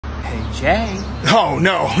Hey, Jay. Oh,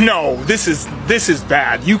 no, this is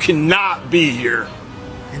bad. You cannot be here.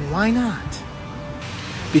 And why not?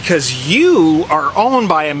 Because you are owned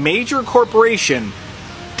by a major corporation,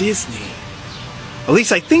 Disney. At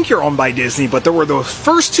least I think you're owned by Disney, but there were those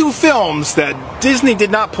first two films that Disney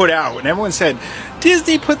did not put out. And everyone said,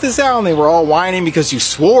 Disney put this out, and they were all whining because you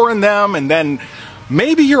swore in them. And then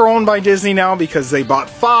maybe you're owned by Disney now because they bought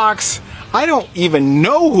Fox. I don't even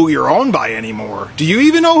know who you're owned by anymore. Do you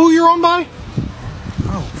even know who you're owned by?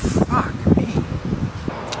 Oh, fuck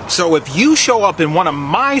me. So if you show up in one of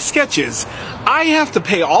my sketches, I have to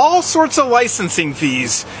pay all sorts of licensing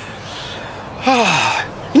fees.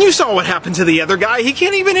 And you saw what happened to the other guy. He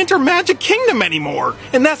can't even enter Magic Kingdom anymore.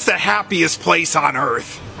 And that's the happiest place on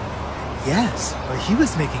Earth. Yes, but he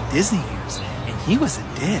was making Disney years, and he was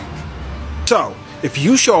a dick. So, if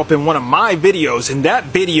you show up in one of my videos and that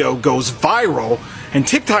video goes viral, and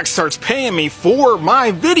TikTok starts paying me for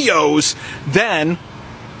my videos, then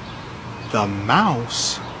the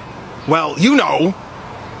mouse, well, you know,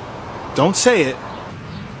 don't say it.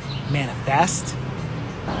 Manifest?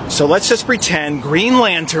 So let's just pretend Green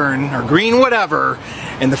Lantern, or Green whatever,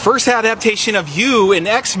 and the first adaptation of you in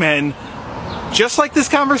X-Men, just like this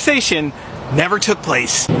conversation, never took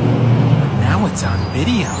place. But now it's on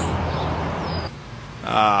video.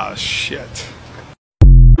 Ah, shit.